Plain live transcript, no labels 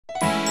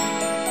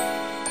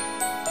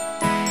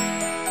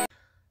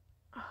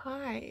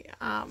Alright,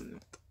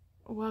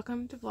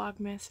 welcome to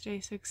Vlogmas day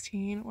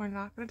 16. We're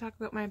not going to talk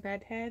about my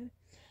bedhead.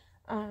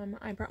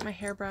 I brought my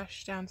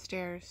hairbrush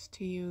downstairs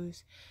to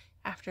use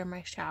after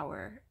my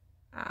shower,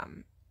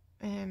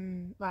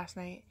 and last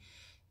night,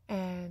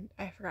 and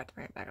I forgot to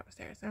bring it back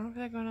upstairs. I don't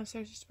feel like going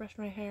upstairs just to brush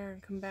my hair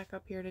and come back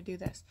up here to do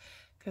this,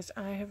 because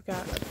I have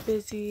got a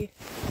busy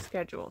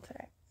schedule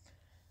today.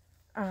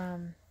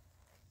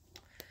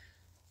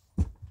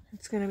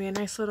 It's going to be a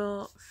nice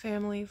little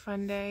family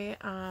fun day.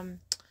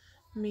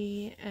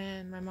 Me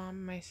and my mom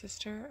and my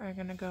sister are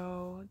gonna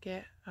go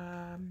get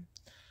a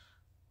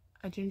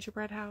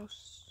gingerbread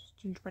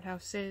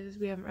houses.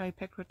 We haven't really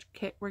picked which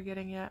kit we're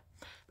getting yet,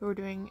 but we're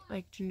doing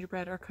like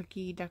gingerbread or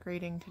cookie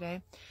decorating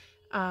today.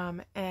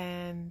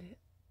 And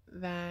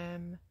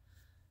then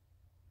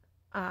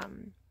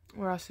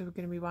we're also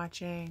gonna be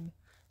watching,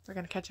 we're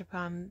gonna catch up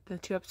on the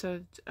 2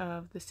 episodes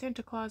of the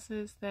Santa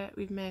Clauses that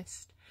we've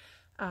missed.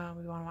 We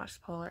want to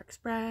watch Polar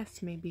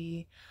Express,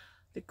 maybe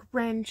The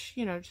Grinch,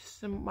 you know,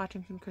 just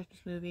watching some Christmas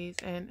movies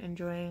and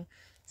enjoying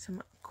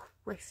some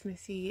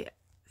Christmassy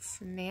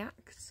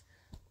snacks.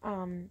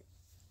 And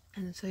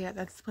so yeah,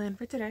 that's the plan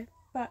for today.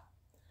 But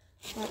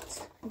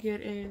let's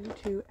get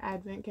into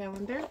Advent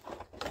Calendar.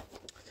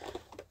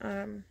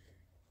 Okay,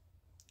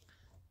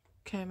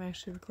 I'm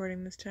actually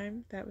recording this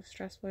time. That was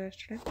stressful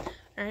yesterday.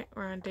 Alright,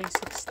 we're on day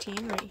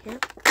 16 right here.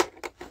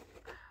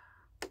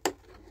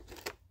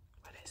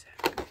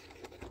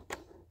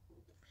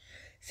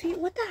 See,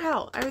 what the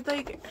hell? I would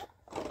like,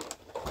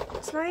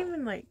 it's not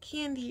even like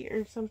candy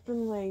or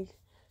something like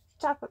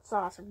chocolate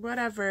sauce or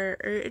whatever,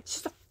 or it's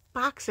just a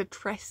box of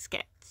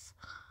Triscuits.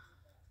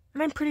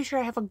 And I'm pretty sure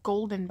I have a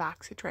golden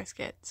box of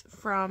Triscuits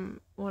from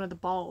one of the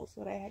balls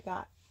that I had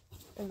got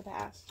in the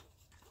past.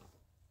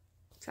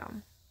 So,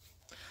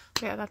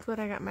 yeah, that's what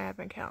I got in my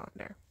Advent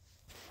Calendar.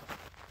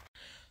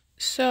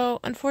 So,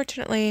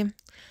 unfortunately,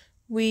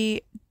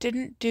 we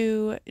didn't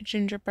do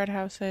gingerbread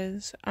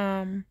houses.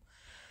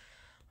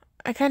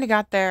 I kind of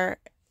got there,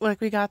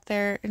 like we got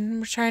there and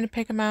we're trying to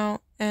pick them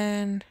out,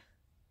 and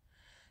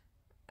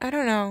I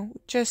don't know,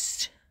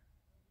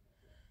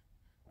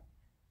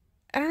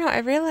 I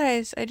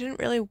realized I didn't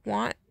really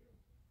want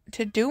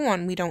to do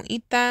one. We don't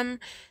eat them,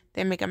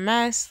 they make a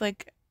mess,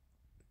 like,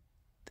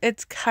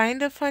 it's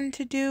kind of fun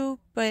to do,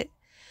 but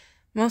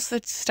most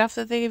of the stuff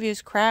that they give you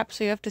is crap,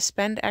 so you have to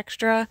spend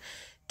extra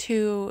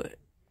to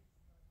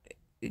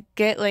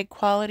get, like,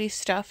 quality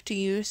stuff to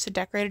use to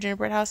decorate a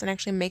gingerbread house and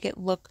actually make it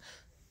look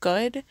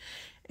good,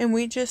 and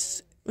we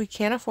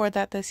can't afford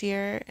that this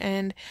year,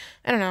 and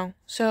I don't know,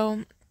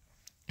 so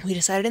we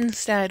decided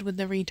instead with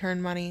the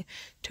return money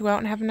to go out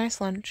and have a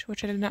nice lunch,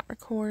 which I did not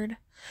record,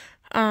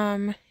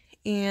 and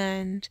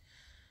then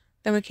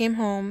we came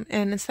home,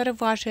 and instead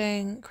of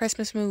watching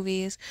Christmas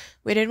movies,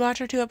 we did watch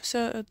our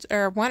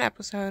 1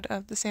 episode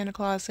of the Santa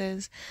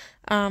Clauses,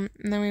 and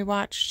then we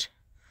watched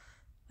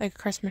like a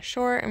Christmas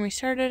short, and we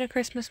started a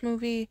Christmas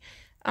movie,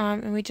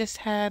 and we just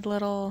had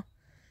little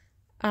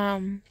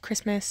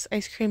Christmas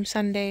ice cream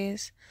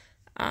sundaes,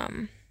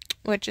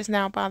 which is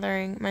now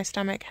bothering my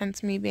stomach,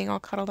 hence me being all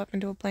cuddled up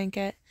into a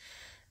blanket.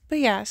 But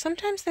yeah,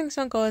 sometimes things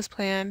don't go as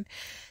planned,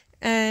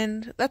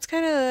 and that's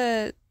kind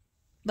of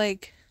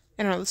like,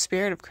 I don't know, the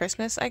spirit of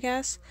Christmas, I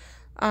guess.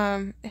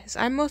 Is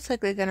I'm most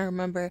likely gonna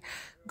remember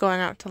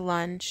going out to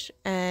lunch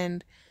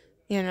and,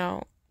 you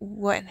know,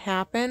 what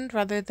happened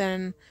rather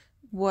than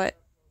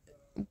what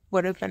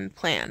would have been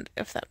planned,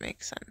 if that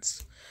makes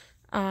sense.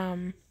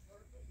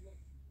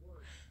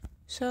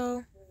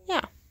 So,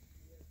 yeah,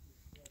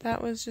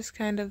 that was just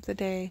kind of the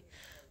day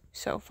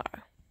so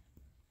far.